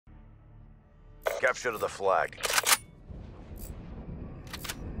Capture the flag.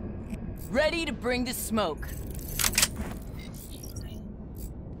 Ready to bring the smoke.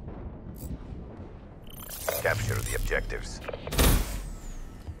 Capture the objectives.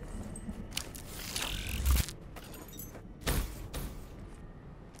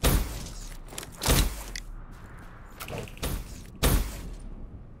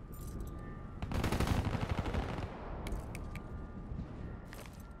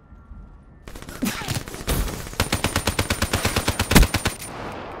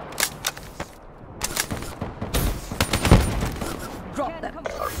 Drop them.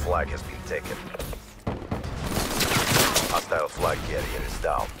 Our flag has been taken. Hostile flag carrier is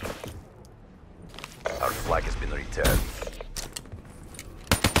down. Our flag has been returned.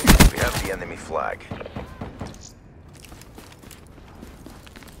 We have the enemy flag.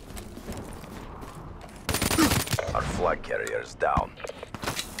 Our flag carrier is down.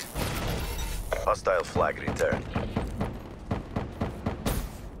 Hostile flag returned.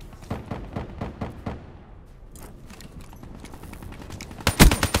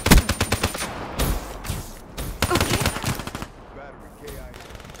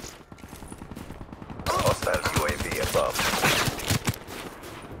 Hostile UAV above.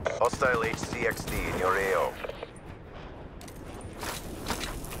 Hostile HCXD in your AO.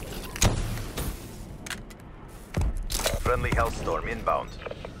 Friendly Hellstorm inbound.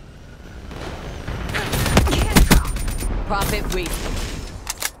 Profit weak.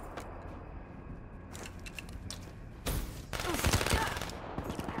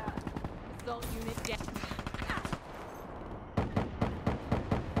 Assault unit down.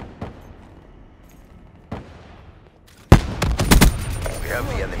 We have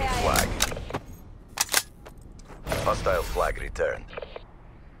the enemy flag. Hostile flag returned.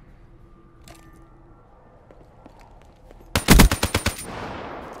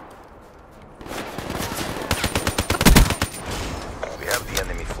 We have the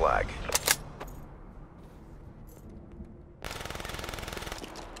enemy flag.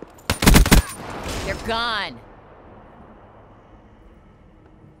 They're gone.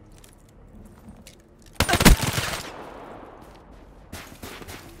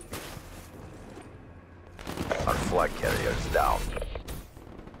 Our flag carrier is down.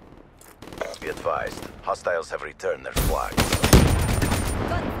 Be advised, hostiles have returned their flag.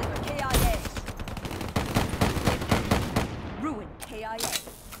 Gunslinger KIA. Ruin KIA.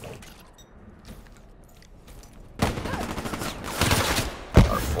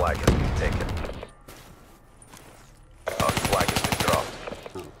 Our flag has been taken. Our flag has been dropped.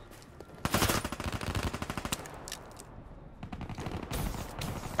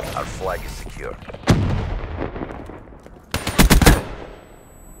 Our flag is secure.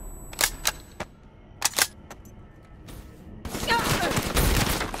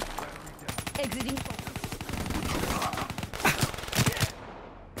 Exiting.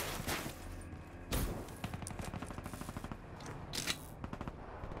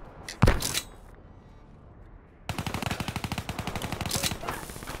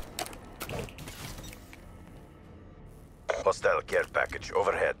 Hostile care package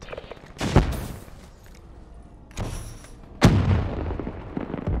overhead.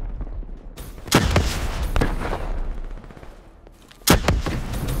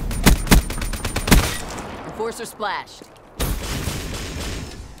 Enforcer splashed.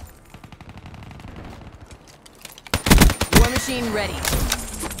 War machine ready.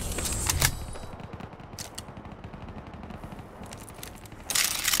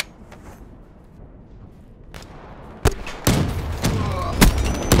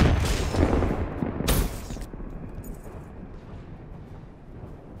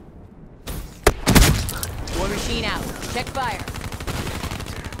 War machine out. Check fire.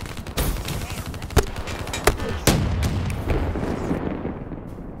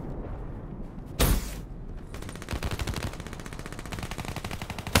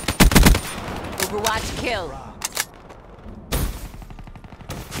 Overwatch kill.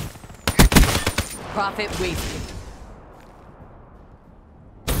 Profit wasted.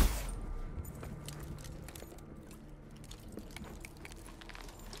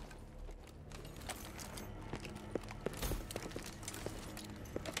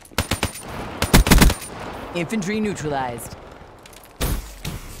 Infantry neutralized.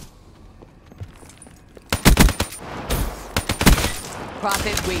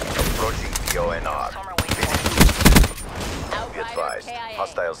 Profit weak. Approaching PONR. Be Outrider advised, KIA.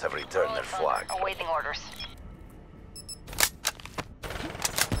 hostiles have returned their flag. Awaiting orders.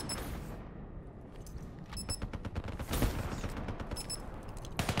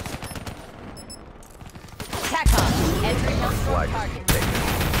 TACOM. Entering Our on flag has target. been taken.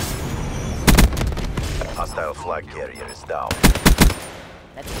 Hostile flag carrier is down.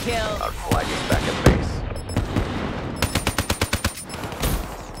 That's a kill. Our flag is back at base.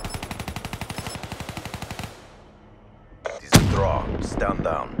 It is a draw. Stand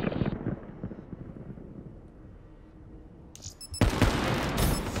down.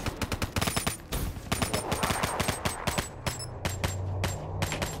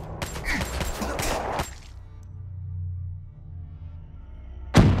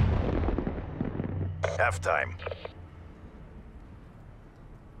 Halftime.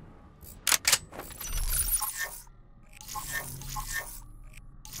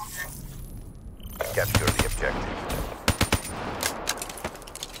 Capture the objective.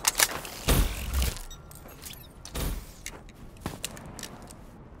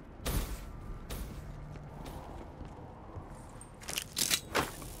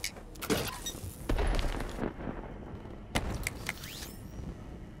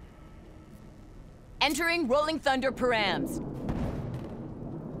 Entering Rolling Thunder params.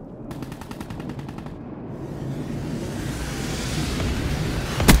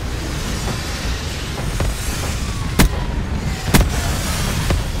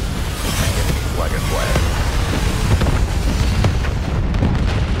 Flag acquired.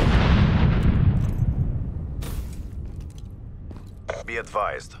 Be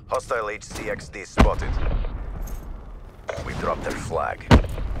advised, hostile HCXD spotted. We dropped their flag.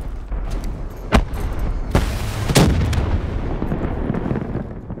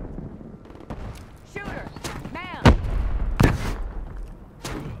 Shooter, man.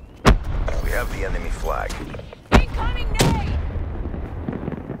 We have the enemy flag. Incoming nade.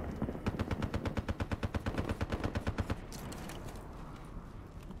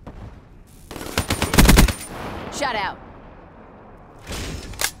 Shut out.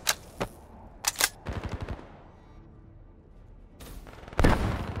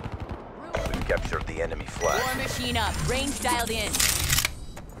 We've captured the enemy flag. War machine up. Range dialed in.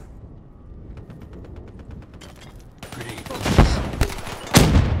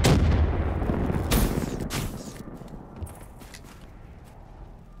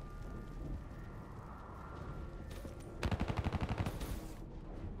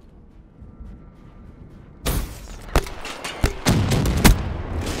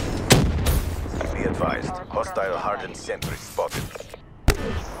 Be advised, hostile hardened sentry spotted.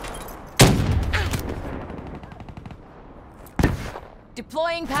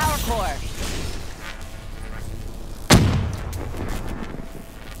 Deploying power core.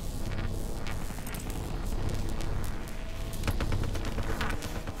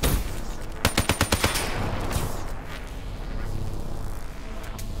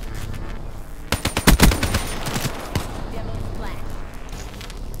 Demo splash.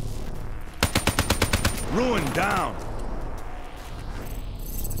 Ruin down.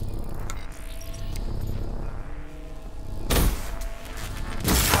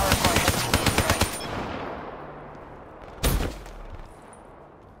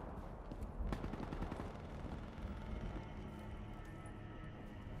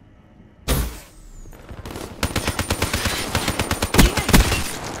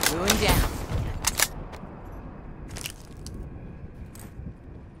 Ruin down.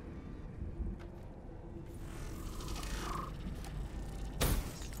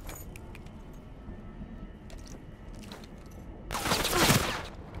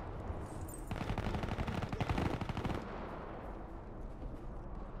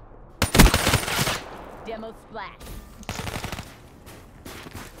 Demo splash.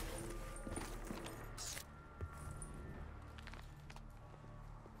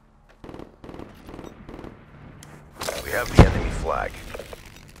 We have the enemy flag.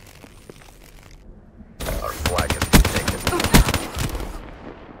 Our flag has been taken.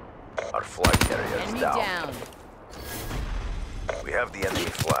 Our flag carrier is Enemy down. down. We have the enemy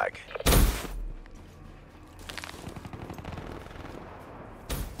flag.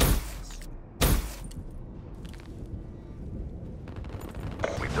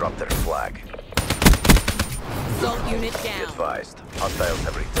 We dropped their flag. Assault unit Be down. advised, hostiles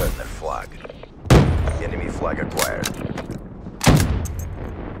have returned their flag. Enemy flag acquired.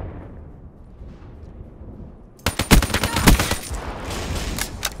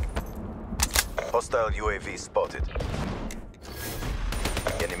 Hostile UAV spotted.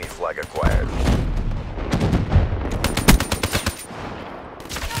 Enemy flag acquired.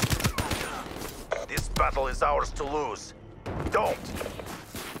 This battle is ours to lose. Don't!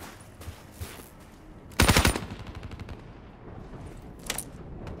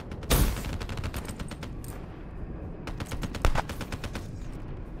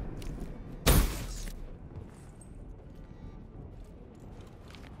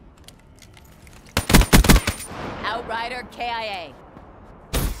 Outrider KIA.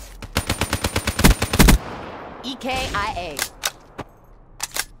 EKIA.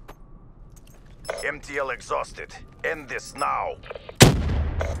 MTL exhausted. End this now.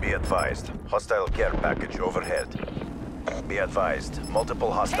 Be advised. Hostile care package overhead. Be advised.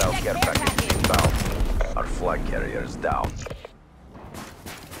 Multiple hostile Take care that care packages inbound. Our flag carrier is down.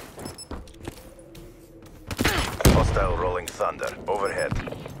 Hostile rolling thunder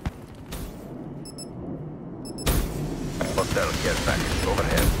overhead. Hostile care package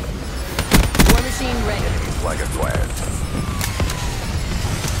overhead. War machine ready. Enemy flag acquired.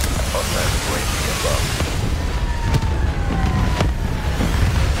 Hostile UAV above.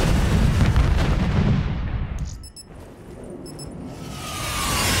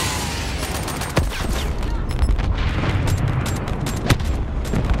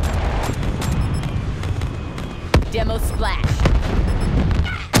 Demo splash.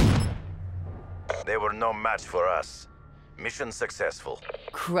 They were no match for us. Mission successful.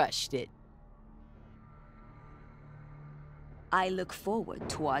 Crushed it. I look forward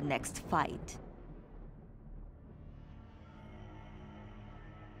to our next fight.